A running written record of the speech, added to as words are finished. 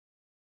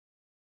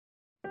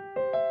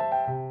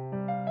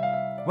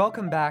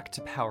Welcome back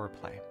to Power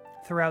Play.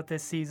 Throughout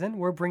this season,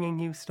 we're bringing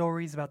you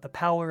stories about the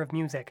power of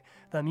music,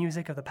 the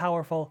music of the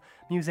powerful,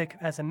 music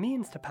as a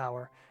means to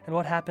power, and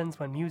what happens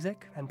when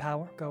music and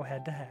power go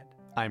head to head.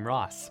 I'm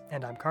Ross.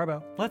 And I'm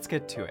Carbo. Let's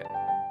get to it.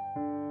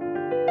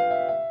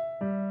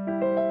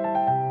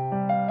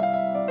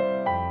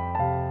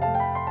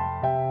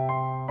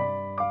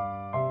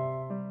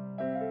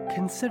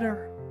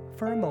 Consider,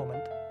 for a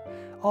moment,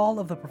 all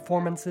of the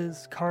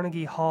performances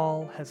Carnegie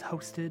Hall has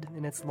hosted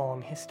in its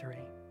long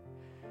history.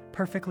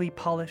 Perfectly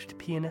polished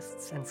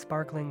pianists and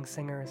sparkling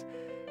singers,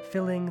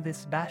 filling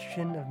this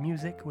bastion of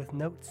music with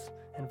notes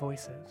and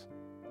voices.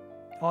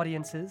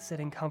 Audiences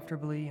sitting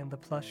comfortably in the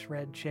plush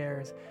red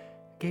chairs,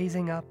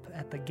 gazing up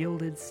at the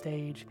gilded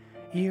stage,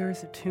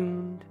 ears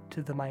attuned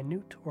to the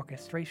minute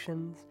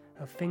orchestrations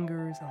of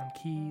fingers on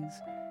keys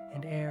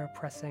and air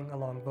pressing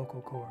along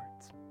vocal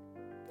cords.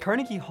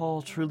 Carnegie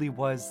Hall truly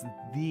was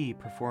the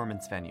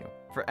performance venue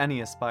for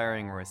any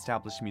aspiring or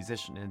established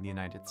musician in the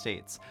United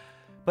States.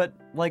 But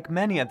like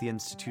many of the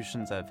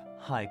institutions of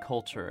high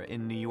culture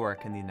in New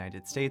York and the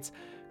United States,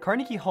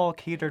 Carnegie Hall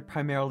catered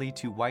primarily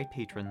to white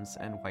patrons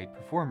and white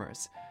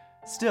performers.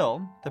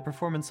 Still, the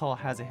performance hall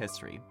has a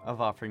history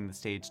of offering the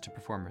stage to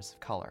performers of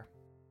color.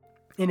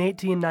 In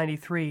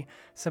 1893,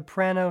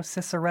 soprano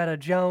Ciceretta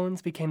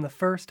Jones became the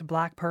first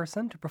black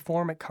person to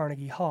perform at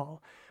Carnegie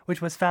Hall,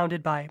 which was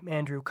founded by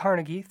Andrew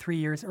Carnegie 3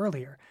 years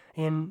earlier,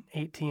 in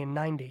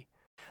 1890.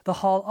 The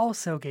hall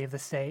also gave the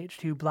stage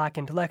to black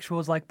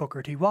intellectuals like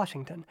Booker T.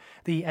 Washington,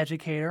 the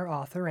educator,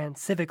 author, and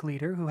civic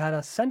leader who had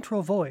a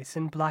central voice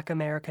in black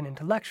American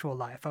intellectual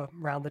life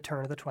around the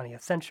turn of the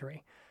 20th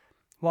century.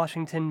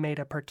 Washington made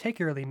a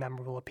particularly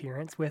memorable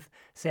appearance with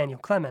Samuel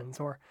Clemens,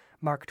 or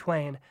Mark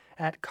Twain,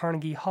 at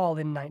Carnegie Hall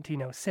in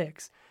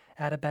 1906,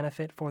 at a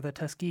benefit for the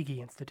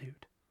Tuskegee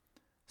Institute.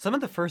 Some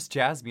of the first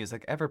jazz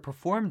music ever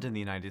performed in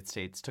the United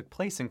States took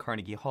place in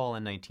Carnegie Hall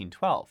in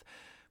 1912,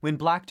 when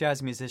black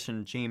jazz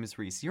musician James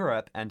Reese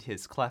Europe and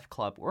his Clef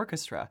Club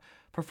Orchestra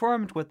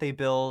performed what they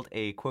billed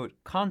a, quote,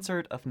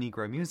 concert of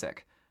Negro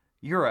music.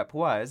 Europe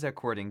was,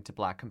 according to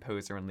black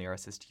composer and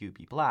lyricist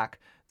U.B. Black,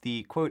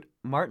 the, quote,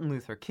 Martin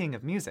Luther King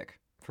of music,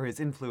 for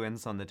his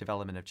influence on the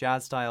development of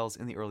jazz styles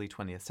in the early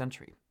 20th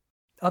century.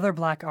 Other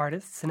black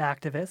artists and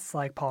activists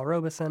like Paul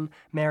Robeson,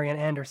 Marian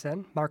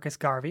Anderson, Marcus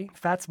Garvey,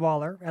 Fats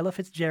Waller, Ella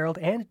Fitzgerald,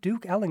 and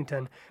Duke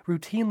Ellington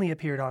routinely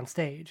appeared on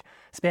stage,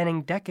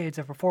 spanning decades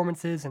of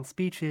performances and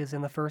speeches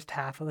in the first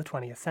half of the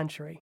 20th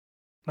century.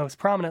 Most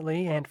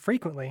prominently and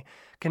frequently,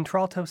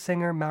 contralto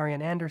singer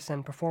Marian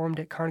Anderson performed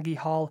at Carnegie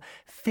Hall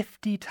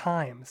 50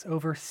 times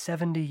over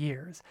 70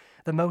 years,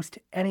 the most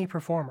any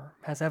performer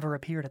has ever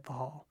appeared at the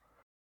hall.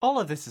 All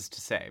of this is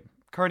to say,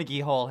 Carnegie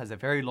Hall has a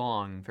very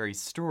long, very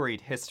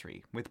storied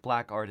history with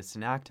black artists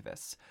and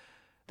activists.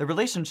 The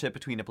relationship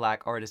between a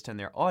black artist and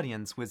their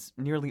audience was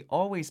nearly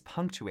always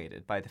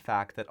punctuated by the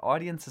fact that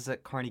audiences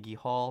at Carnegie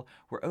Hall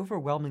were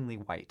overwhelmingly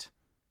white.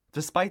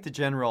 Despite the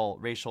general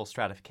racial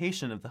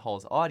stratification of the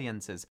hall's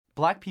audiences,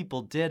 black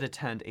people did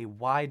attend a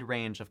wide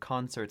range of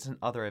concerts and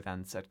other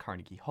events at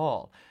Carnegie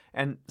Hall,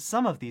 and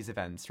some of these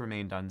events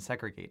remained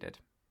unsegregated.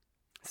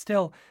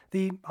 Still,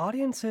 the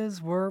audiences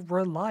were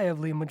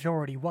reliably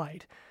majority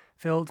white,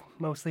 filled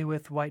mostly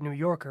with white New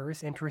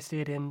Yorkers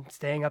interested in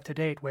staying up to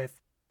date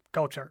with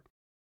culture.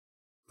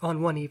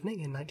 On one evening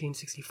in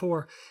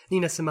 1964,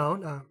 Nina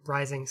Simone, a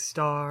rising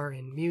star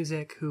in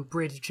music who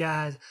bridged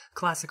jazz,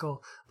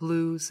 classical,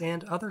 blues,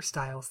 and other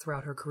styles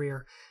throughout her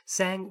career,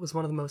 sang what was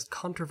one of the most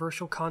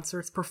controversial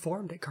concerts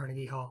performed at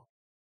Carnegie Hall.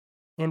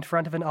 In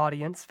front of an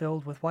audience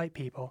filled with white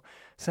people,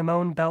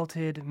 Simone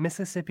belted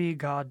Mississippi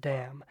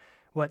Goddamn,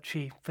 what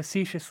she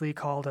facetiously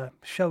called a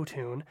show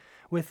tune,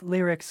 with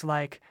lyrics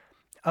like,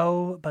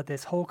 "Oh, but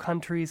this whole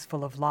country's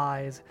full of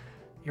lies.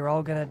 You're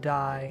all gonna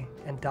die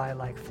and die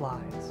like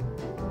flies."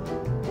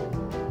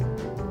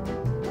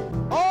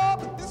 Oh,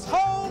 but this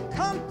whole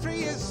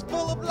country is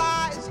full of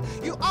lies.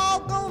 You all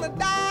gonna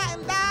die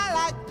and die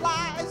like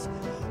flies.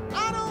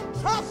 I don't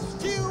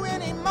trust you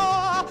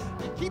anymore.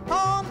 You keep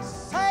on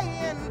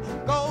saying,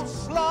 go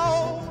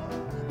slow.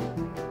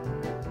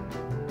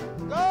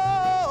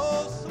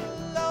 Go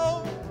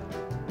slow.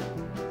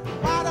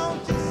 Why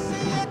don't you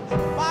see it?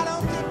 Why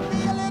don't you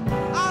feel it?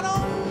 I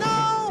don't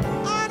know.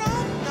 I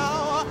don't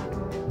know.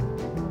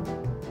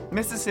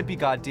 Mississippi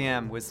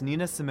Goddamn was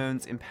Nina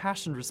Simone's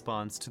impassioned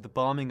response to the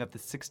bombing of the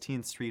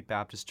 16th Street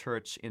Baptist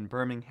Church in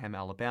Birmingham,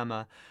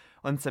 Alabama,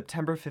 on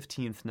September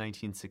 15,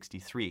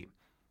 1963,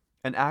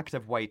 an act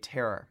of white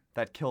terror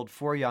that killed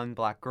 4 young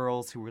black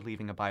girls who were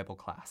leaving a Bible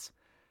class.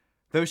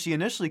 Though she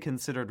initially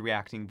considered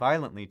reacting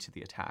violently to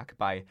the attack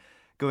by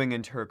going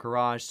into her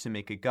garage to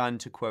make a gun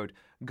to, quote,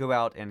 go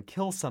out and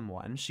kill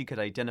someone she could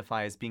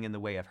identify as being in the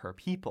way of her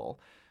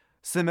people,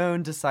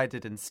 Simone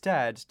decided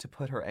instead to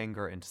put her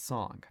anger into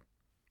song.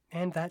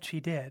 And that she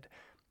did.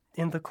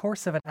 In the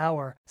course of an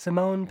hour,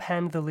 Simone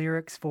penned the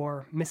lyrics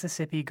for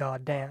Mississippi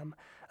Goddamn,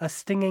 a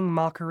stinging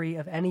mockery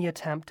of any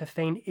attempt to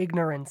feign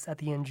ignorance at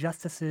the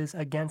injustices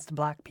against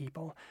black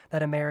people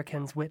that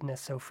Americans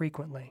witness so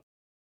frequently.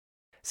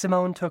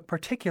 Simone took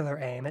particular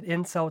aim at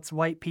insults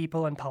white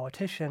people and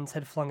politicians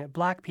had flung at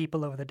black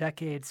people over the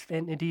decades,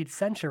 and indeed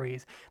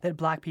centuries, that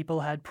black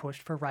people had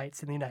pushed for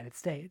rights in the United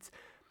States.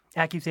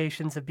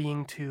 Accusations of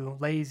being too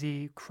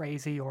lazy,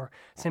 crazy, or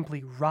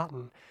simply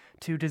rotten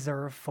to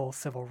deserve full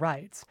civil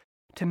rights,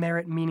 to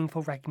merit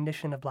meaningful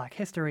recognition of black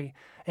history,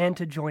 and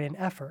to join in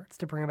efforts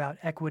to bring about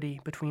equity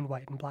between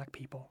white and black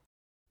people.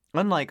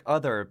 Unlike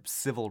other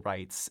civil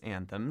rights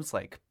anthems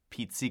like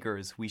Pete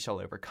Seeger's We Shall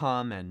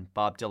Overcome and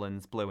Bob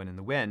Dylan's Blowin' in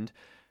the Wind,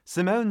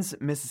 Simone's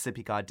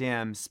Mississippi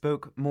Goddam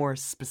spoke more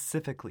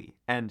specifically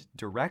and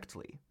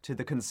directly to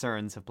the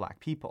concerns of black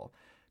people,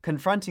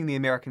 confronting the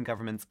American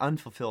government's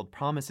unfulfilled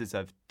promises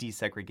of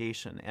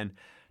desegregation and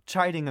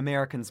chiding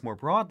Americans more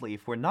broadly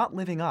for not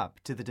living up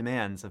to the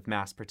demands of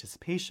mass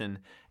participation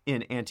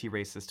in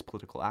anti-racist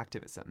political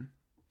activism.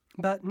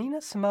 But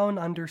Nina Simone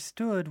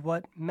understood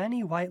what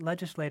many white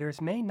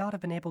legislators may not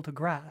have been able to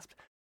grasp,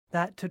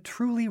 that to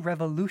truly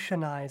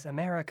revolutionize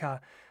America,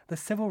 the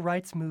civil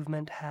rights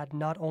movement had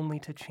not only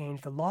to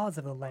change the laws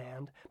of the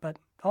land, but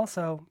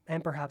also,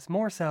 and perhaps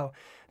more so,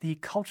 the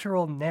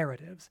cultural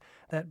narratives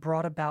that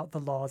brought about the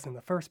laws in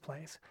the first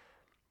place.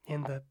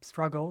 In the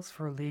struggles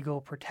for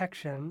legal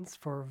protections,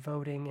 for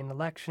voting in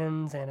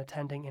elections and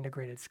attending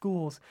integrated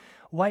schools,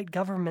 white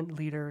government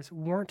leaders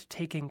weren't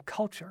taking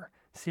culture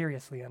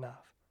seriously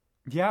enough.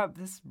 Yeah,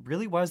 this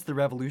really was the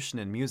revolution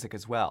in music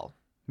as well.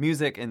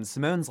 Music in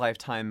Simone's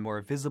lifetime more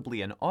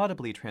visibly and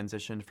audibly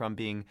transitioned from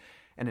being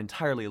an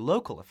entirely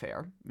local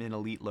affair in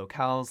elite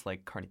locales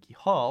like Carnegie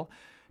Hall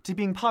to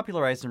being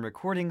popularized in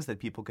recordings that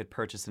people could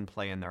purchase and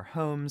play in their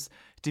homes,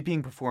 to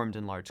being performed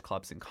in large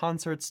clubs and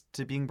concerts,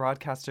 to being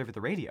broadcast over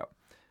the radio.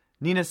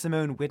 Nina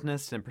Simone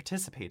witnessed and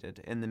participated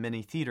in the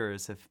many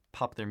theaters of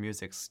popular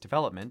music's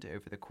development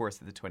over the course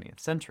of the 20th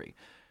century,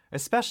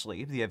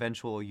 especially the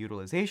eventual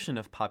utilization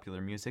of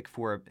popular music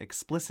for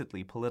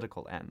explicitly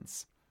political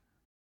ends.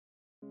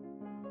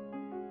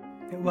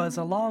 It was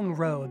a long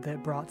road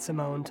that brought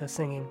Simone to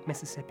singing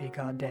Mississippi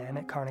Goddam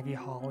at Carnegie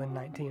Hall in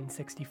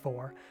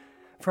 1964.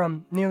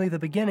 From nearly the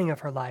beginning of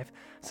her life,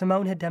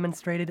 Simone had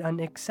demonstrated an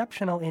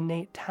exceptional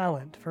innate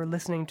talent for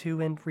listening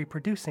to and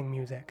reproducing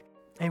music,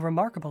 a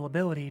remarkable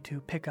ability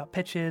to pick up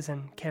pitches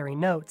and carry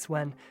notes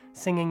when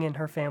singing in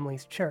her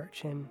family's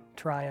church in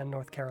Tryon,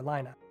 North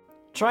Carolina.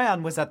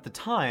 Tryon was at the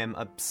time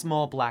a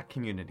small black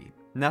community,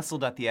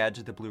 nestled at the edge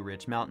of the Blue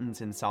Ridge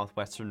Mountains in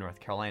southwestern North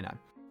Carolina.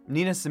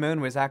 Nina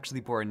Simone was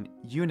actually born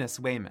Eunice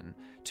Wayman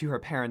to her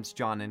parents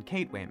John and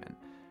Kate Wayman.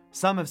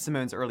 Some of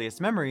Simone's earliest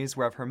memories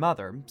were of her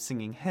mother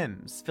singing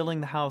hymns,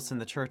 filling the house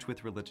and the church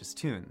with religious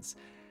tunes.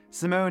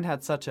 Simone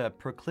had such a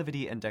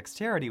proclivity and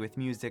dexterity with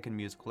music and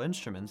musical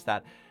instruments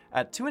that,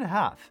 at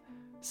 2.5,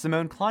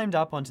 Simone climbed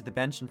up onto the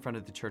bench in front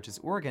of the church's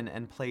organ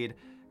and played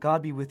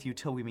God Be With You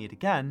Till We Meet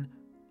Again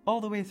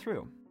all the way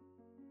through.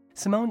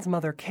 Simone's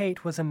mother,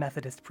 Kate, was a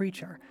Methodist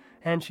preacher,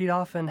 and she'd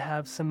often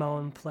have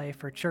Simone play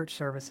for church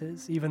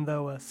services, even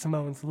though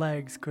Simone's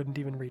legs couldn't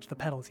even reach the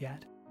pedals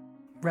yet.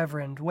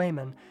 Reverend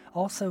Wayman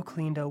also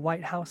cleaned a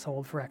white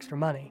household for extra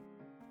money.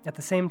 At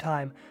the same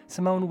time,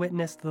 Simone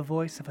witnessed the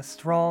voice of a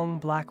strong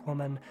black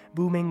woman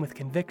booming with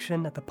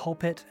conviction at the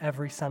pulpit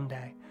every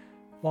Sunday,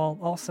 while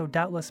also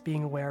doubtless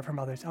being aware of her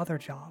mother's other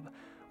job,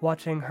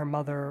 watching her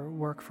mother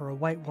work for a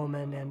white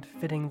woman and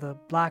fitting the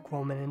black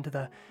woman into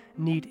the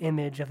neat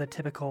image of the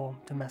typical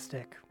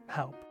domestic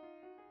help.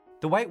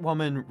 The white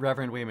woman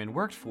Reverend Wayman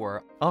worked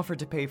for offered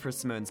to pay for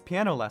Simone's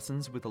piano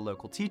lessons with a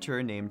local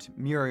teacher named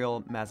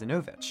Muriel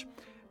Mazinovich,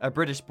 a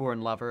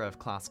British-born lover of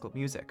classical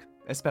music,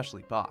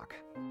 especially Bach.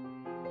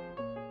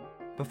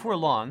 Before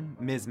long,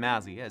 Ms.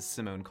 Mazzy, as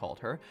Simone called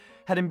her,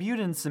 had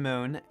imbued in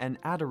Simone an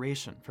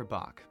adoration for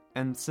Bach,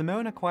 and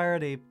Simone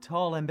acquired a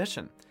tall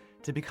ambition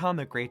to become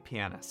a great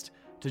pianist,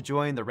 to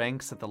join the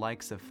ranks of the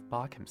likes of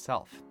Bach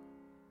himself.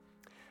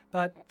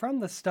 But from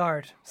the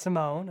start,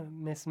 Simone,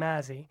 Miss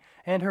Mazzy,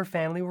 and her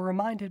family were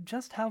reminded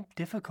just how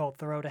difficult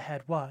the road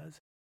ahead was.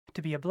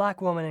 To be a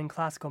black woman in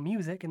classical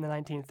music in the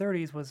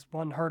 1930s was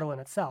one hurdle in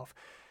itself,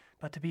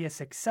 but to be a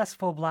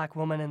successful black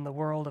woman in the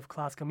world of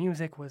classical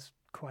music was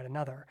quite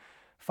another,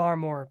 far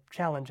more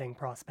challenging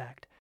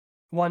prospect.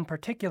 One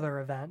particular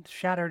event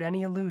shattered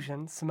any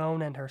illusions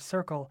Simone and her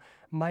circle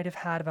might have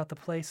had about the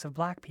place of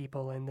black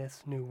people in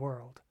this new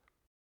world.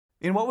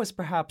 In what was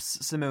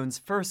perhaps Simone's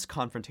first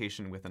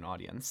confrontation with an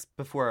audience,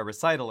 before a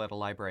recital at a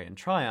library in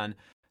Tryon,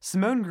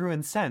 Simone grew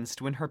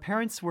incensed when her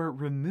parents were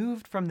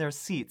removed from their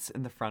seats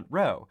in the front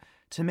row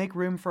to make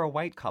room for a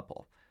white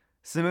couple.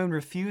 Simone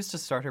refused to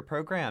start her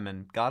program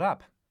and got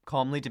up,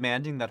 calmly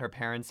demanding that her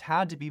parents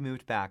had to be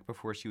moved back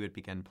before she would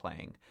begin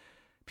playing.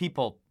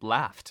 People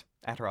laughed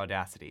at her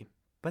audacity,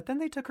 but then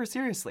they took her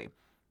seriously.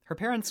 Her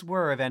parents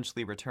were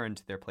eventually returned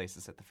to their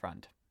places at the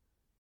front.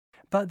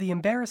 But the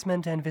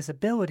embarrassment and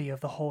visibility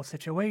of the whole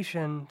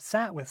situation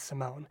sat with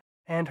Simone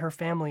and her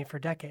family for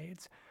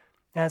decades.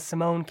 As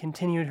Simone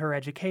continued her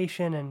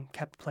education and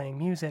kept playing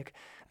music,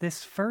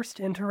 this first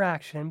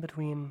interaction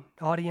between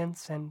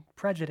audience and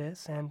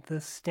prejudice and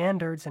the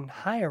standards and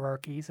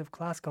hierarchies of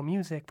classical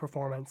music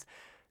performance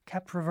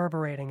kept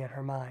reverberating in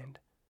her mind.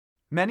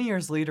 Many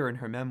years later in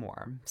her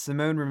memoir,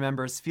 Simone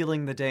remembers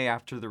feeling the day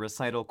after the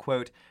recital,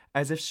 quote,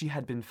 as if she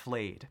had been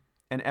flayed,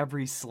 and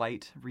every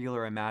slight, real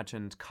or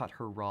imagined, cut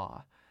her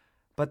raw.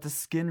 But the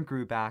skin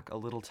grew back a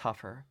little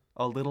tougher,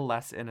 a little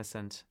less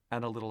innocent,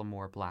 and a little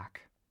more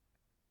black.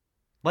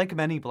 Like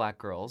many black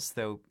girls,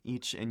 though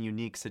each in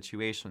unique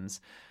situations,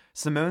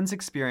 Simone's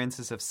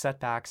experiences of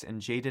setbacks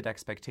and jaded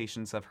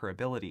expectations of her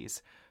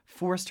abilities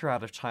forced her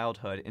out of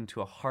childhood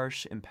into a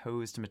harsh,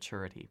 imposed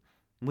maturity.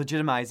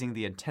 Legitimizing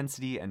the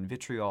intensity and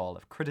vitriol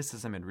of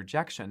criticism and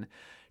rejection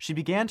she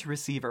began to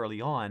receive early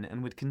on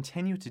and would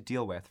continue to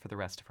deal with for the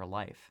rest of her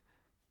life.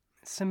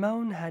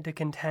 Simone had to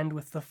contend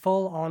with the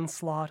full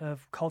onslaught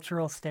of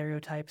cultural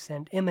stereotypes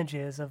and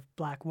images of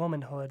black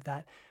womanhood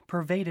that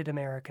pervaded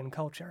American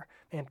culture,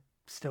 and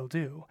still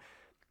do.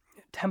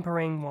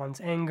 Tempering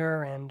one's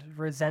anger and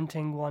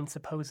resenting one's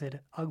supposed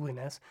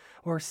ugliness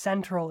were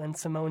central in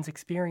Simone's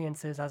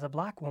experiences as a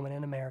black woman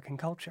in American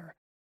culture.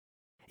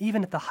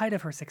 Even at the height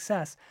of her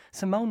success,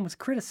 Simone was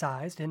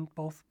criticized in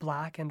both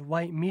black and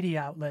white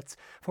media outlets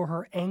for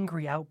her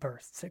angry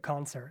outbursts at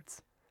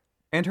concerts.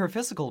 And her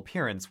physical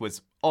appearance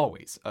was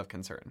always of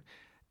concern.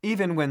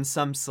 Even when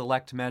some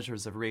select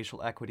measures of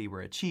racial equity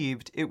were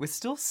achieved, it was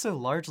still so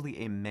largely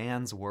a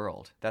man's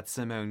world that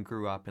Simone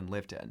grew up and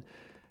lived in.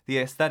 The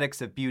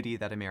aesthetics of beauty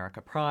that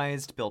America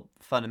prized, built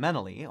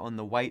fundamentally on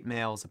the white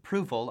male's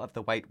approval of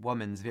the white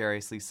woman's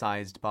variously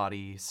sized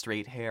body,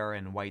 straight hair,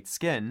 and white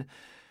skin,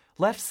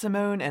 left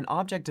Simone an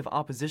object of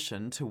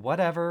opposition to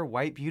whatever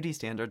white beauty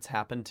standards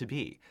happened to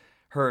be.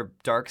 Her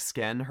dark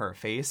skin, her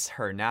face,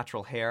 her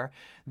natural hair,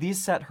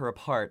 these set her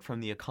apart from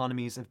the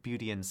economies of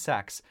beauty and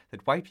sex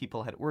that white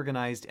people had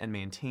organized and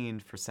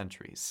maintained for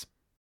centuries.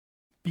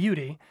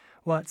 Beauty,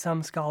 what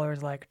some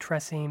scholars like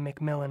Tressie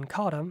McMillan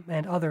Cottom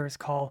and others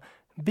call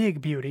big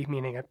beauty,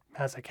 meaning it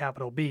has a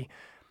capital B,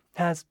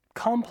 has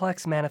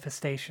complex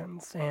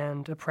manifestations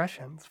and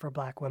oppressions for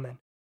black women.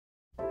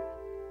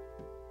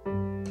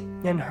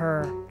 In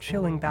her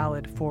chilling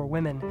ballad, 4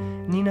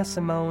 Women, Nina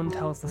Simone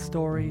tells the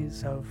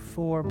stories of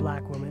 4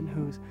 black women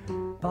whose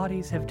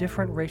bodies have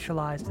different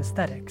racialized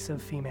aesthetics of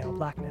female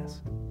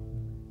blackness.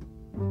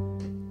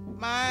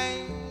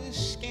 My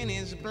skin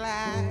is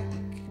black.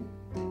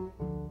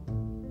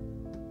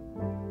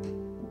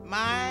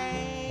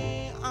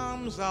 My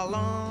arms are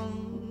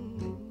long.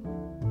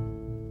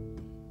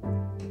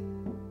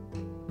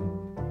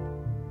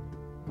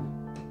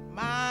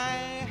 My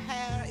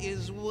hair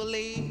is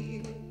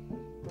woolly.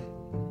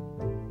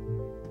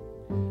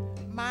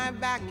 My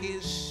back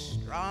is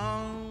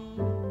strong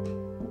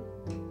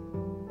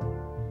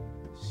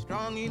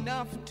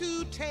enough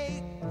to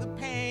take the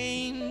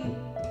pain.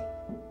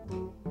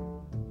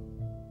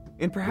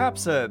 In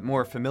perhaps a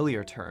more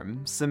familiar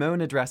term,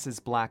 Simone addresses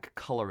black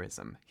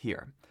colorism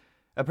here,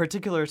 a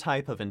particular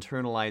type of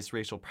internalized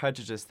racial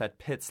prejudice that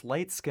pits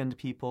light-skinned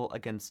people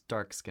against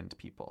dark-skinned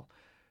people.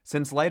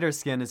 Since lighter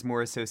skin is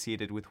more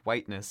associated with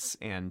whiteness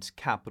and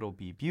capital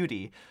B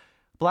beauty,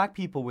 black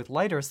people with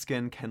lighter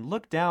skin can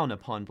look down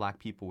upon black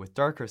people with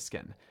darker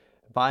skin,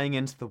 buying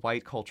into the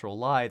white cultural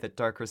lie that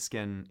darker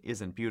skin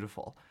isn't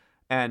beautiful.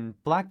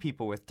 And black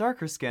people with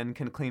darker skin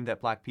can claim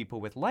that black people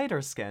with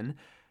lighter skin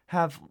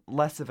have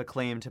less of a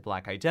claim to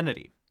black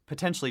identity,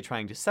 potentially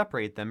trying to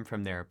separate them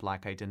from their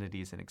black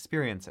identities and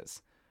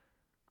experiences.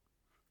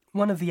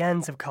 One of the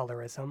ends of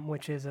colorism,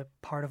 which is a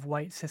part of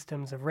white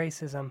systems of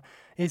racism,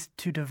 is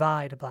to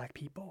divide black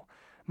people,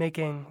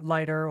 making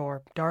lighter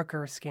or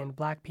darker-skinned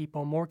black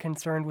people more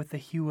concerned with the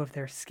hue of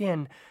their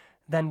skin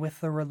than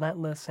with the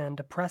relentless and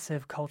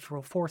oppressive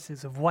cultural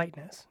forces of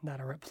whiteness that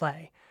are at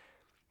play.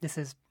 This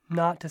is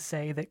not to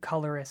say that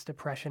colorist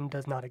oppression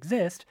does not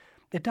exist.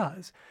 It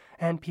does,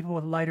 and people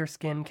with lighter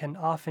skin can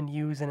often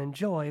use and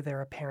enjoy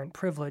their apparent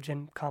privilege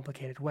in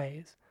complicated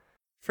ways.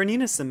 For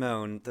Nina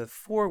Simone, the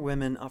 4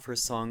 women of her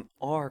song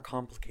are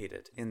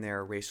complicated in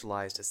their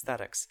racialized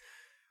aesthetics.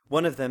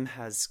 One of them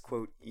has,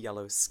 quote,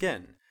 yellow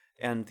skin,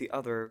 and the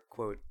other,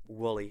 quote,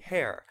 woolly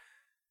hair.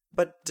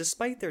 But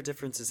despite their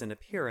differences in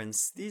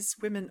appearance, these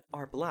women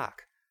are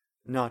black,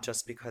 not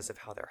just because of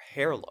how their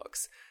hair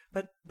looks,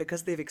 but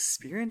because they've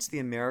experienced the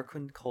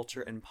American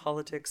culture and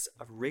politics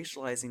of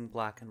racializing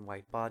black and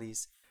white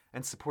bodies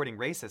and supporting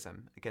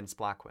racism against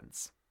black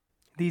ones.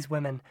 These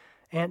women,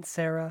 Aunt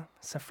Sarah,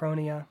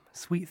 Sophronia,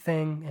 Sweet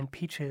Thing, and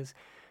Peaches,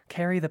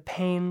 carry the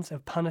pains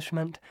of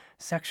punishment,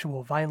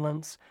 sexual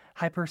violence,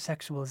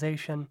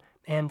 hypersexualization,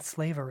 and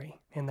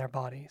slavery in their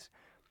bodies.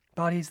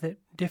 Bodies that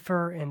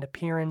differ in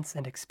appearance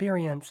and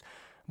experience,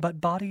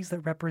 but bodies that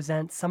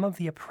represent some of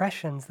the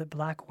oppressions that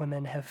black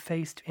women have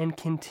faced and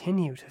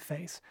continue to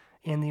face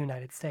in the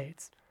United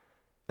States.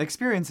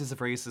 Experiences of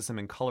racism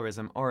and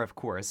colorism are, of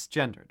course,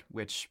 gendered,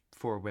 which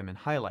 4 Women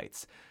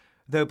highlights.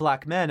 Though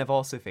black men have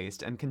also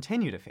faced and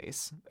continue to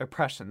face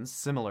oppressions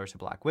similar to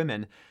black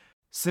women,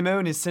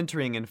 Simone is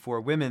centering in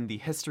 4 Women the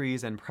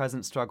histories and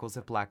present struggles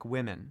of black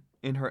women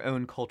in her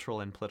own cultural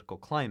and political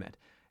climate,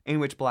 in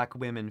which black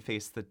women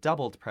face the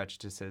doubled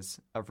prejudices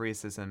of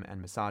racism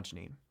and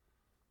misogyny.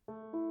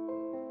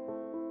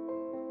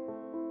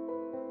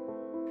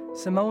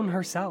 Simone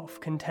herself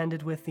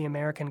contended with the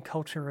American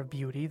culture of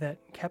beauty that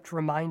kept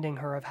reminding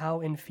her of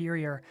how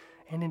inferior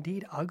and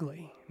indeed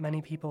ugly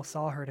many people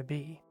saw her to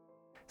be.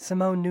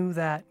 Simone knew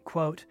that,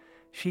 quote,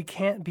 "She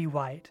can't be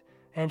white,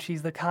 and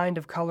she's the kind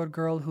of colored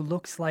girl who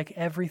looks like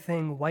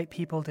everything white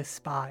people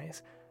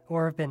despise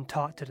or have been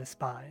taught to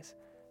despise,"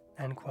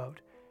 end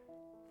quote.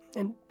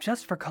 And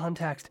just for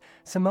context,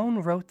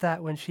 Simone wrote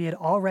that when she had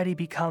already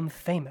become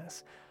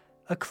famous.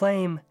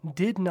 Acclaim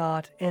did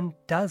not and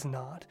does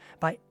not,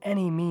 by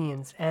any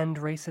means, end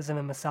racism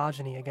and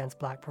misogyny against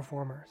black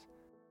performers.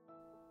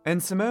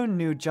 And Simone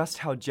knew just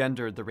how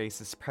gendered the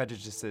racist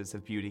prejudices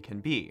of beauty can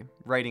be,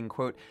 writing,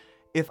 quote,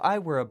 "If I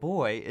were a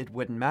boy, it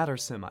wouldn't matter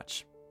so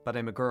much, but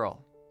I'm a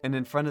girl, and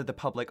in front of the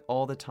public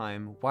all the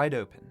time, wide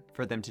open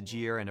for them to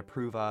jeer and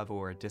approve of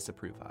or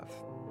disapprove of."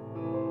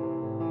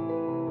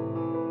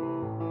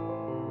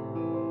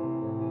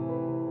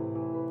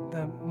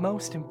 The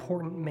most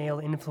important male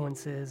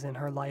influences in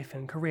her life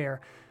and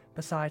career,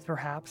 besides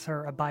perhaps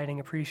her abiding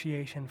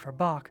appreciation for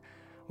Bach,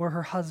 were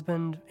her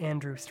husband,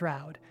 Andrew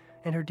Stroud,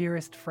 and her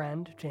dearest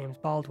friend, James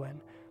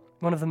Baldwin,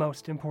 one of the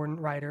most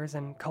important writers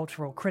and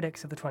cultural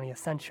critics of the 20th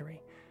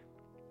century.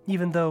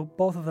 Even though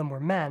both of them were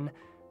men,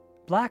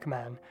 black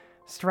men,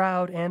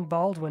 Stroud and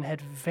Baldwin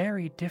had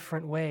very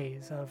different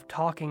ways of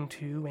talking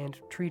to and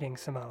treating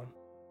Simone.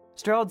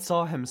 Stroud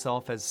saw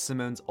himself as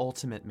Simone's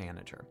ultimate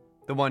manager,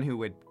 the one who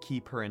would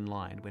keep her in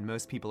line when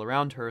most people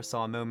around her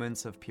saw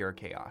moments of pure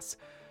chaos.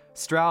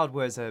 Stroud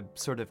was a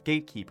sort of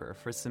gatekeeper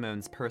for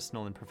Simone's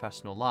personal and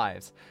professional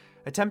lives,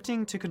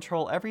 attempting to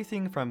control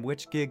everything from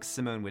which gigs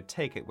Simone would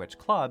take at which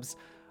clubs,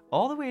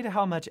 all the way to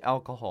how much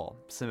alcohol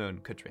Simone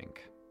could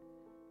drink.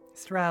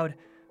 Stroud,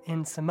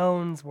 in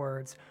Simone's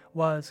words,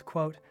 was,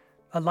 quote,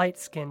 "a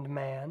light-skinned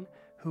man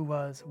who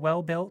was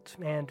well-built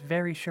and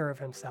very sure of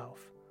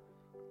himself,"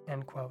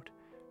 end quote.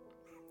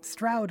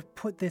 Stroud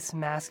put this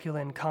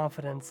masculine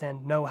confidence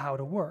and know-how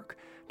to work,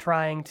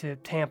 trying to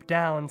tamp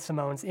down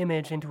Simone's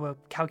image into a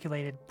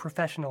calculated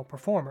professional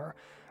performer,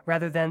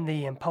 rather than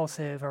the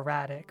impulsive,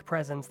 erratic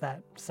presence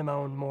that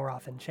Simone more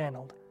often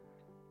channeled.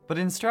 But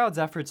in Stroud's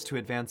efforts to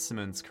advance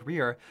Simone's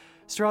career,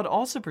 Stroud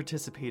also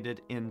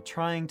participated in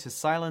trying to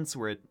silence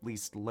or at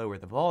least lower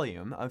the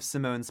volume of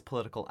Simone's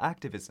political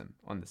activism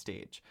on the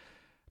stage.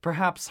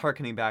 Perhaps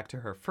harkening back to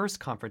her first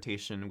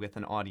confrontation with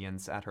an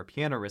audience at her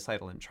piano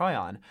recital in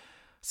Tryon,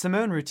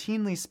 Simone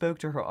routinely spoke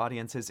to her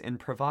audiences in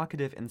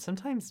provocative and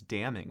sometimes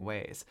damning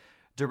ways,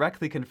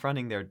 directly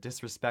confronting their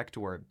disrespect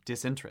or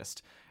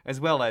disinterest, as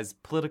well as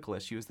political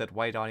issues that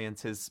white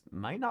audiences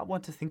might not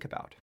want to think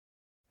about.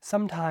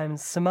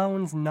 Sometimes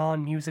Simone's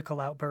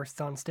non-musical outbursts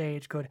on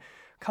stage could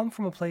come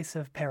from a place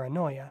of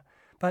paranoia,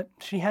 but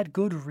she had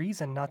good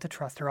reason not to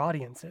trust her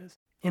audiences.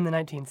 In the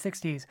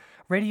 1960s,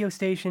 radio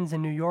stations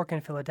in New York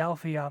and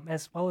Philadelphia,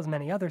 as well as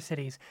many other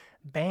cities,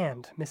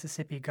 banned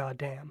Mississippi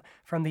Goddam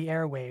from the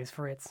airwaves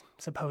for its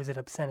supposed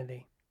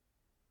obscenity.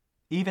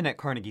 Even at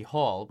Carnegie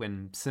Hall,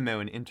 when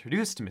Simone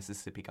introduced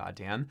Mississippi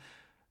Goddam,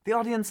 the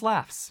audience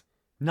laughs,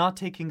 not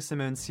taking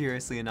Simone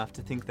seriously enough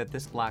to think that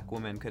this black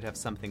woman could have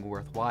something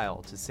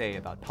worthwhile to say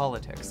about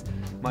politics,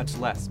 much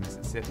less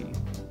Mississippi.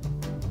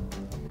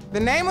 The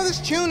name of this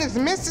tune is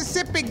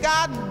Mississippi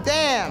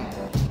Goddam.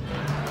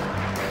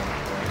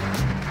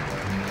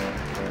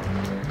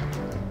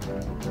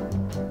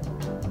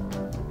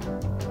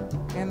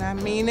 And I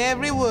mean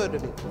every word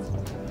of it.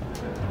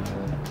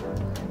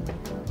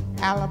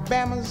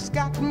 Alabama's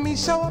got me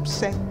so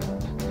upset.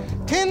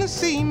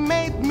 Tennessee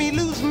made me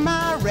lose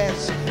my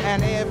rest.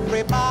 And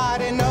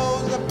everybody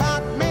knows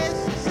about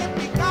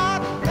Mississippi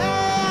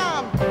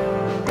Goddam.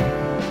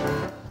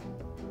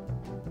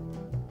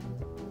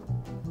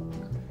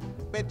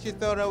 Bet you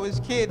thought I was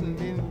kidding,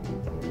 didn't you?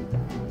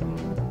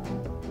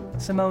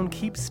 Simone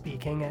keeps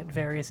speaking at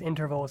various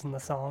intervals in the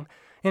song,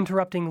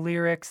 interrupting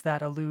lyrics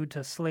that allude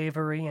to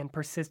slavery and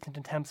persistent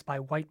attempts by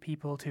white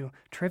people to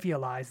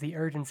trivialize the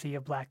urgency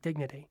of black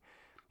dignity.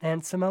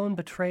 And Simone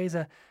betrays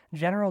a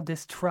general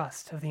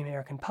distrust of the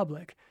American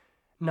public,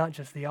 not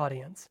just the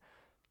audience.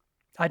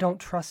 "I don't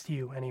trust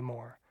you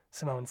anymore,"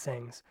 Simone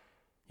sings.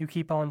 "You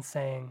keep on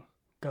saying,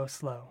 go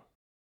slow."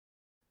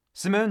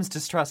 Simone's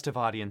distrust of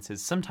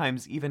audiences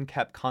sometimes even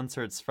kept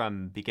concerts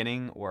from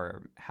beginning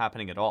or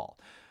happening at all.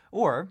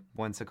 Or,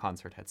 once a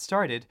concert had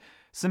started,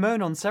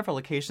 Simone on several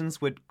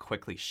occasions would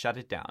quickly shut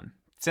it down,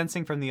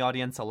 sensing from the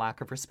audience a lack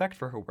of respect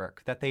for her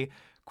work, that they,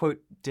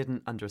 quote,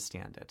 didn't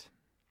understand it.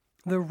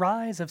 The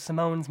rise of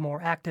Simone's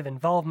more active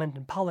involvement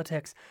in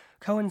politics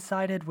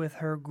coincided with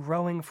her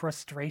growing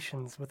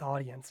frustrations with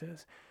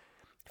audiences.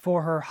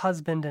 For her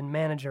husband and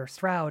manager,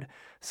 Stroud,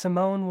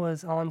 Simone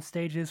was on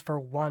stages for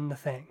one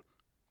thing: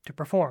 to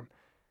perform,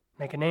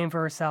 make a name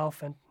for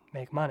herself, and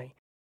make money.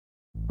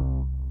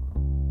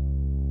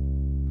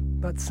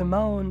 But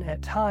Simone,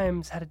 at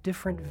times, had a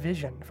different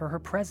vision for her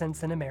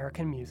presence in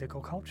American musical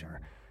culture.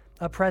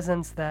 A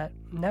presence that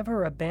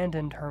never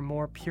abandoned her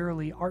more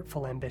purely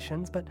artful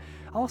ambitions, but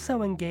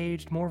also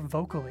engaged more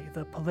vocally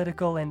the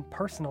political and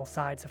personal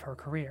sides of her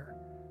career.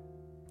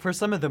 For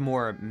some of the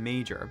more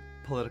major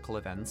political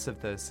events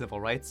of the civil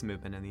rights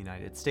movement in the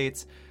United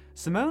States,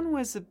 Simone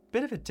was a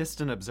bit of a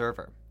distant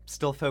observer,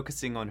 still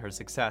focusing on her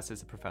success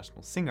as a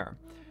professional singer.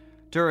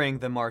 During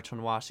the March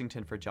on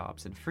Washington for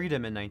Jobs and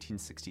Freedom in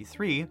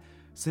 1963,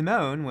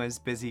 Simone was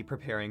busy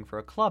preparing for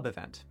a club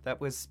event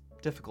that was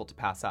difficult to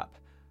pass up.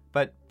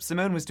 But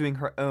Simone was doing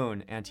her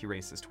own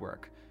anti-racist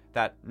work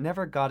that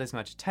never got as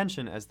much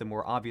attention as the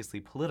more obviously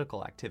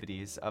political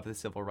activities of the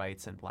civil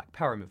rights and Black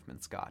Power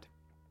movements got.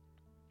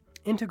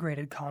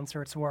 Integrated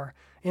concerts were,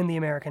 in the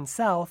American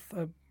South,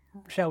 a,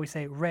 shall we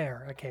say,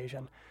 rare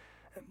occasion.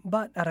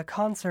 But at a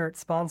concert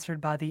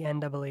sponsored by the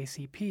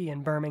NAACP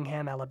in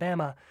Birmingham,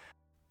 Alabama,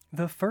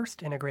 the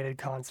first integrated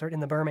concert in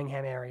the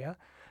Birmingham area,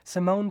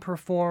 Simone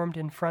performed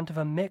in front of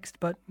a mixed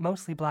but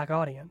mostly black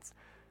audience.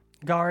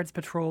 Guards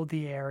patrolled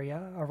the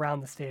area around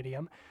the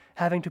stadium,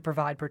 having to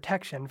provide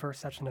protection for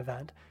such an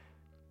event.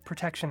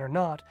 Protection or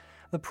not,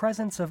 the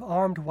presence of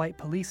armed white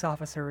police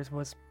officers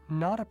was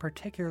not a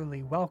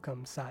particularly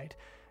welcome sight,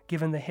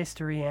 given the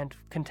history and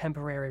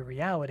contemporary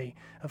reality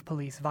of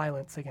police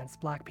violence against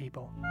black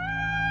people.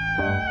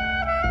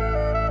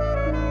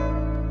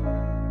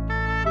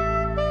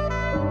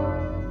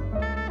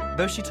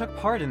 Though she took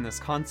part in this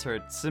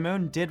concert,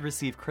 Simone did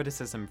receive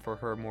criticism for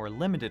her more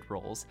limited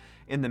roles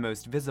in the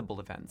most visible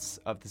events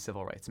of the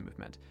civil rights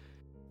movement.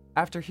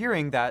 After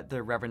hearing that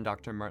the Reverend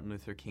Dr. Martin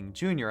Luther King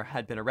Jr.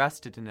 had been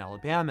arrested in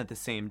Alabama the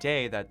same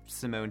day that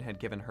Simone had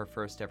given her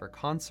first ever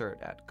concert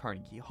at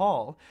Carnegie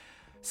Hall,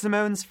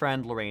 Simone's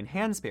friend Lorraine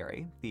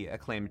Hansberry, the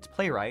acclaimed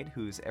playwright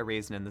whose A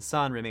Raisin in the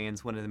Sun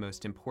remains one of the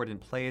most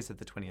important plays of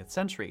the 20th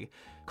century,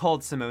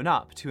 called Simone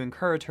up to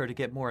encourage her to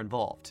get more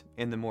involved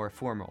in the more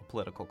formal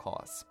political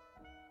cause.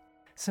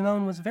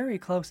 Simone was very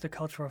close to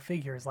cultural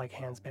figures like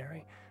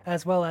Hansberry,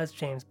 as well as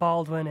James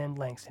Baldwin and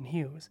Langston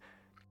Hughes.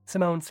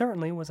 Simone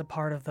certainly was a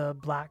part of the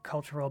black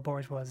cultural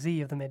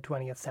bourgeoisie of the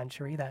mid-20th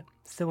century that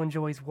still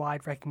enjoys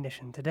wide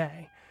recognition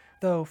today,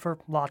 though for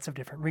lots of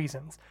different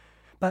reasons.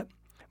 But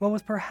what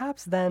was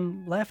perhaps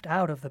then left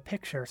out of the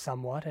picture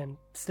somewhat, and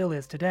still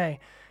is today,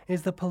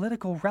 is the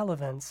political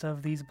relevance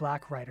of these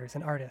black writers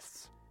and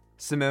artists.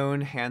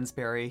 Simone,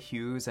 Hansberry,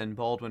 Hughes, and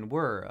Baldwin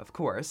were, of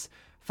course,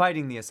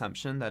 fighting the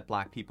assumption that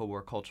black people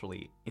were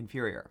culturally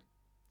inferior.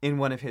 In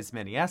one of his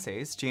many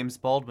essays, James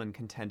Baldwin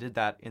contended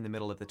that in the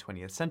middle of the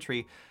 20th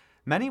century,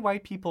 many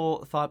white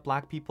people thought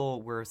black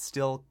people were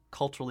still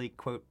culturally,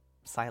 quote,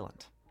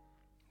 silent.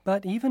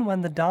 But even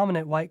when the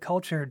dominant white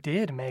culture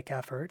did make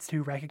efforts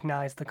to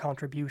recognize the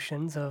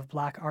contributions of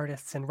black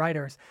artists and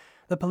writers,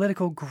 the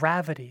political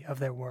gravity of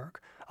their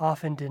work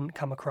often didn't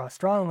come across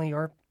strongly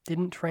or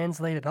didn't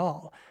translate at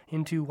all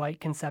into white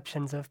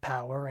conceptions of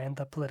power and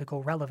the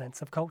political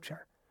relevance of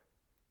culture.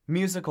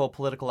 Musical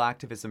political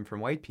activism from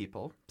white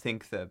people,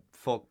 think the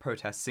folk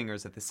protest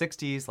singers of the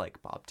 60s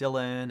like Bob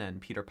Dylan and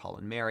Peter, Paul,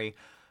 and Mary,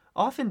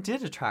 often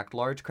did attract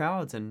large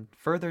crowds and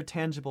further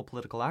tangible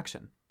political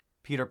action.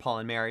 Peter, Paul,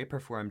 and Mary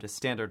performed a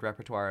standard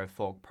repertoire of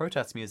folk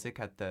protest music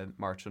at the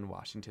March on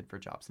Washington for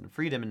Jobs and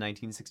Freedom in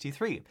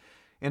 1963,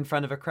 in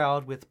front of a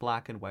crowd with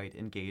black and white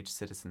engaged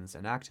citizens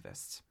and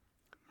activists.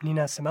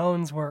 Nina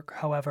Simone's work,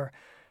 however,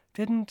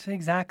 didn't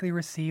exactly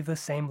receive the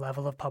same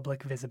level of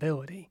public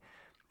visibility.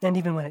 And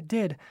even when it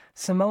did,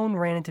 Simone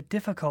ran into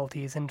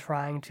difficulties in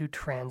trying to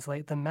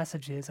translate the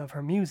messages of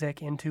her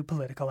music into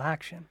political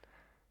action.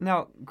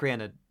 Now,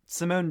 granted,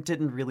 Simone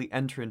didn't really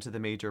enter into the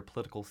major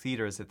political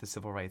theaters of the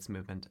civil rights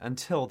movement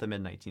until the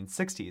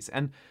mid-1960s,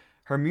 and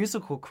her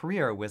musical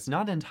career was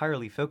not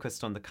entirely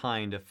focused on the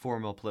kind of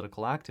formal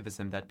political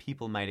activism that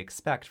people might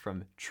expect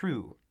from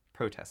true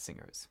protest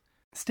singers.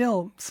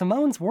 Still,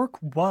 Simone's work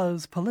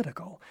was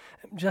political,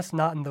 just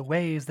not in the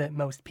ways that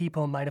most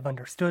people might have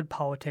understood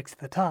politics at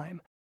the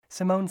time.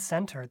 Simone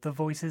centered the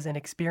voices and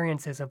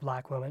experiences of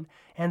black women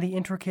and the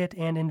intricate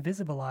and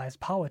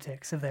invisibilized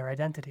politics of their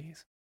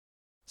identities.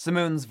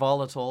 Simone's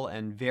volatile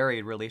and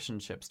varied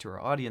relationships to her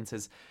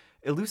audiences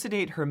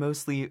elucidate her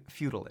mostly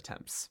futile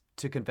attempts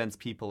to convince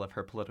people of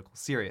her political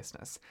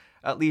seriousness,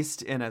 at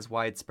least in as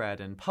widespread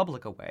and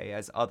public a way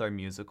as other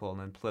musical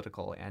and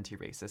political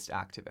anti-racist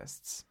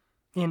activists.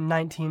 In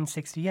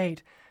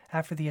 1968,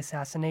 after the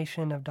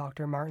assassination of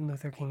Dr. Martin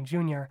Luther King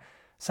Jr.,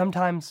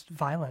 sometimes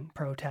violent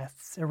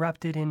protests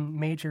erupted in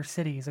major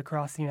cities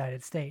across the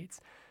United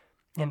States.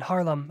 In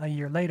Harlem, a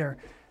year later,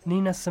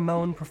 Nina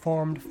Simone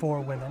performed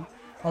For Women,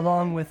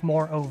 along with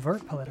more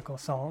overt political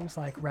songs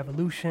like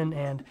Revolution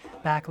and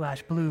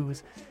Backlash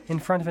Blues, in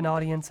front of an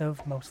audience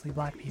of mostly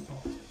black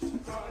people.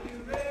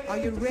 Are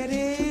you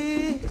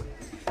ready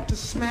to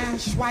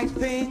smash white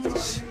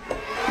things?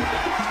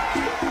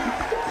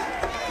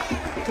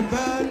 To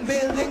burn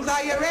buildings,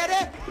 are you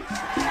ready?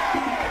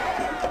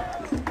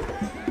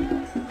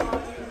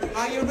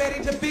 Are you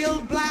ready to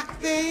build black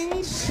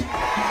things?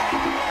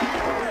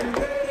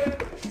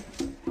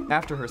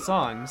 After her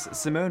songs,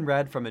 Simone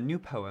read from a new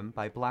poem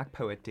by black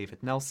poet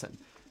David Nelson.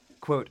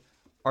 Quote,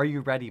 "Are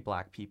you ready,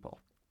 black people?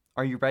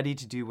 Are you ready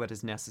to do what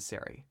is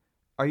necessary?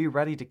 Are you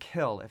ready to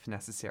kill if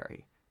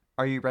necessary?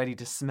 Are you ready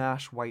to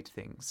smash white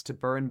things, to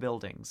burn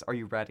buildings? Are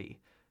you ready?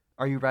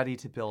 Are you ready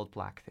to build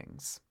black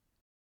things?"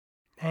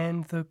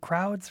 and the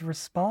crowd's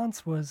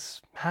response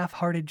was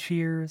half-hearted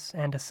cheers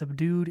and a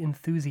subdued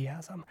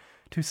enthusiasm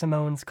to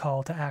Simone's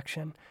call to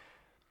action.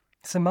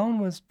 Simone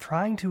was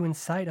trying to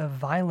incite a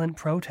violent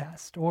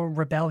protest or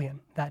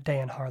rebellion that day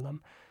in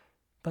Harlem,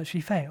 but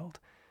she failed.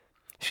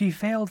 She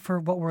failed for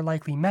what were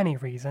likely many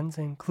reasons,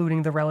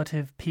 including the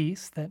relative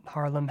peace that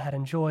Harlem had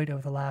enjoyed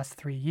over the last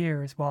 3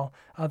 years while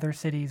other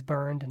cities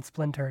burned and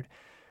splintered,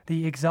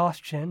 the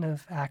exhaustion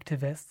of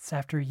activists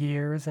after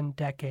years and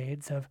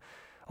decades of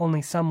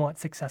only somewhat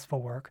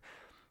successful work,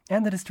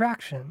 and the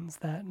distractions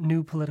that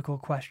new political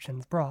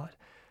questions brought,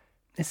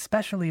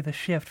 especially the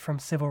shift from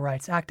civil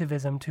rights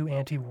activism to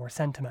anti-war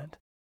sentiment.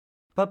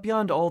 But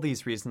beyond all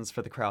these reasons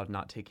for the crowd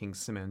not taking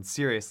Simone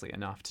seriously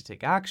enough to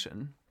take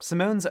action,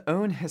 Simone's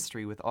own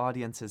history with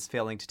audiences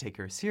failing to take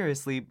her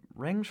seriously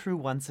rang true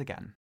once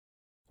again.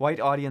 White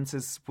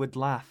audiences would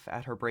laugh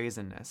at her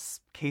brazenness,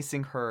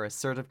 casing her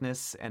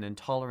assertiveness and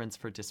intolerance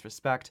for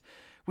disrespect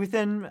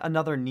within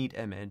another neat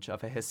image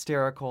of a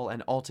hysterical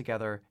and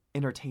altogether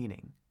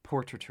entertaining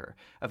portraiture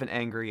of an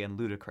angry and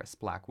ludicrous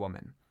black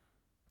woman.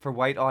 For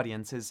white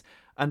audiences,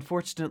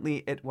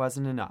 unfortunately, it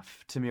wasn't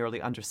enough to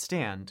merely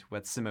understand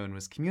what Simone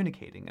was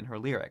communicating in her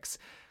lyrics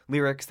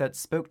that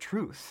spoke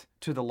truth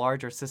to the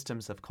larger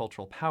systems of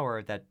cultural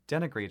power that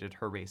denigrated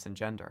her race and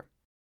gender.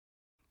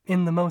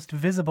 In the most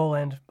visible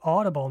and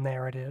audible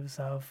narratives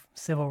of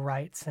civil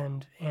rights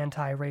and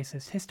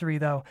anti-racist history,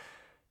 though,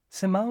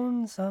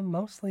 Simone's a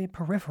mostly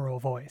peripheral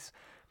voice.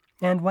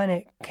 And when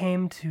it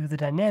came to the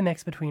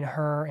dynamics between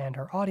her and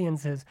her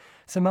audiences,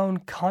 Simone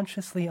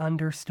consciously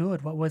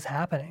understood what was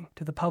happening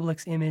to the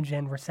public's image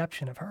and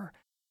reception of her.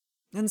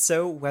 And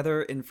so,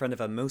 whether in front of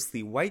a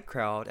mostly white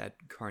crowd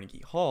at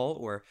Carnegie Hall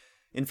or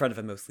in front of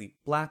a mostly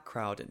black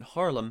crowd in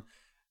Harlem,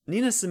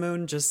 Nina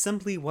Simone just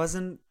simply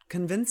wasn't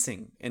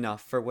convincing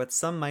enough for what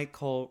some might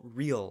call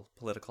real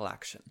political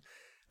action.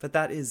 But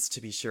that is,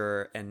 to be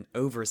sure, an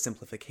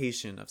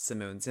oversimplification of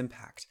Simone's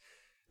impact.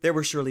 There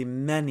were surely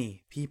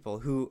many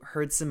people who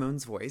heard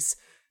Simone's voice,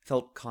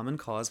 felt common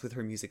cause with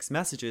her music's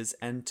messages,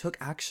 and took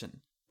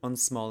action on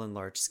small and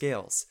large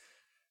scales.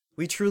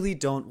 We truly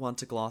don't want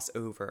to gloss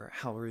over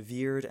how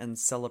revered and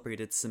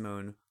celebrated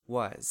Simone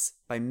was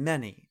by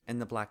many in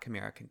the Black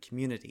American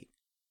community.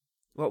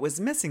 What was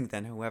missing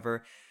then,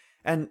 however,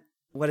 and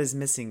what is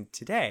missing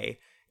today,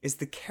 is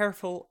the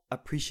careful,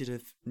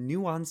 appreciative,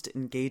 nuanced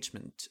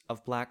engagement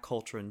of Black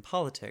culture and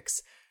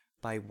politics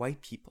by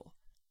white people.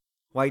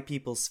 White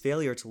people's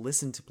failure to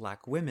listen to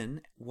Black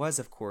women was,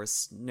 of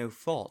course, no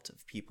fault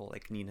of people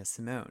like Nina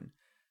Simone.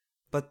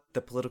 But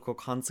the political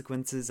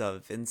consequences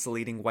of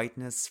insulating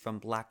whiteness from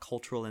Black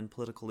cultural and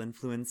political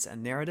influence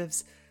and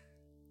narratives,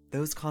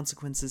 those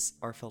consequences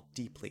are felt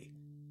deeply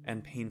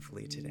and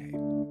painfully today.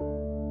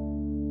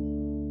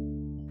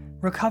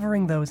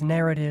 Recovering those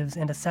narratives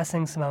and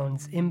assessing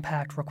Simone's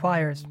impact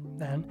requires,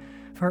 then,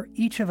 for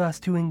each of us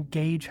to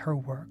engage her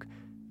work,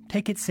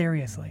 take it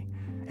seriously,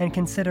 and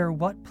consider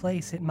what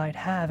place it might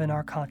have in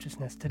our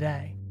consciousness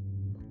today.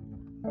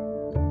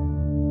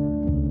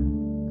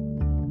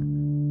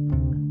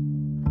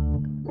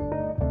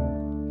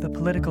 The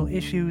political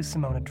issues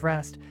Simone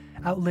addressed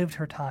outlived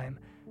her time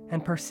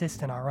and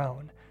persist in our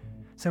own.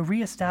 So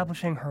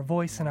re-establishing her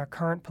voice in our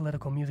current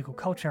political musical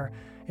culture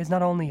is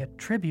not only a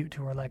tribute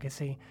to her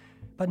legacy,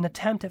 but an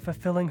attempt at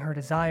fulfilling her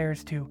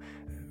desires to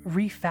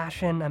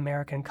refashion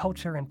American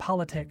culture and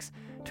politics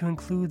to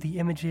include the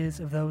images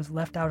of those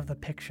left out of the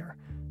picture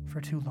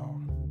for too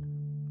long.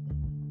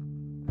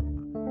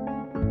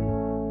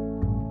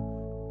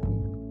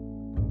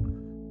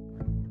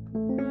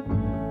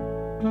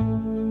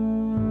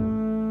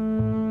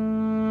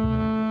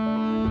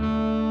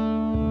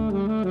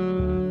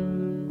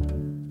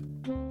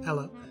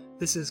 Hello,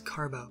 this is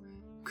Carbo,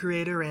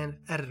 creator and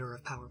editor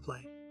of Power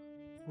Play.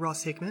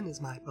 Ross Hickman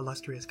is my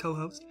illustrious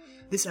co-host.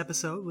 This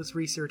episode was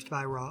researched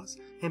by Ross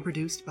and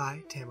produced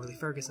by Tamerly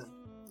Ferguson.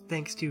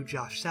 Thanks to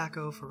Josh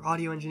Sacco for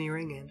audio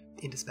engineering and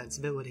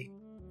indispensability.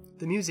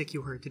 The music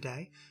you heard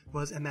today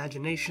was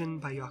Imagination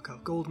by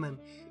Yaakov Goldman,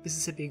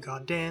 Mississippi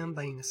Goddamn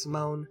by Nina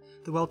Simone,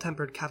 The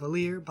Well-Tempered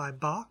Cavalier by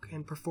Bach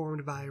and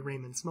performed by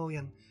Raymond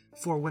Smullyan,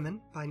 For Women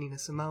by Nina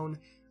Simone,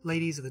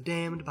 Ladies of the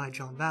Damned by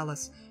John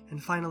Vallis,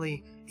 and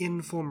finally In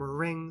Former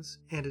Rings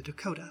and a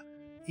Dakota,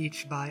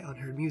 each by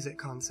Unheard Music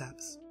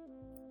Concepts.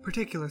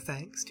 Particular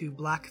thanks to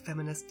Black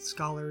feminist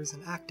scholars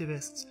and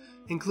activists,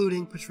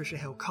 including Patricia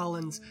Hill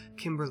Collins,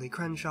 Kimberly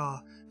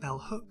Crenshaw, Bell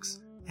Hooks,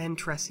 and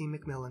Tressie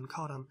McMillan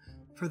Cottom,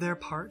 for their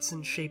parts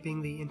in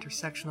shaping the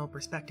intersectional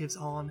perspectives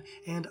on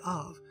and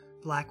of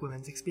Black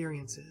women's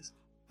experiences.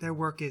 Their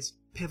work is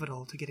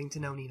pivotal to getting to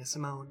know Nina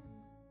Simone.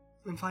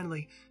 And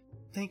finally,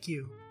 thank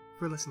you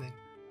for listening.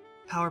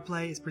 Power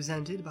Play is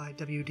presented by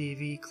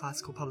WDV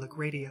Classical Public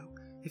Radio.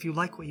 If you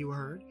like what you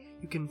heard,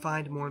 you can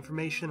find more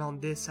information on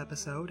this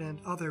episode and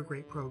other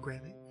great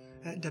programming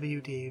at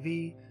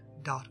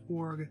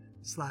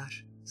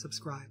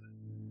wdav.org/subscribe.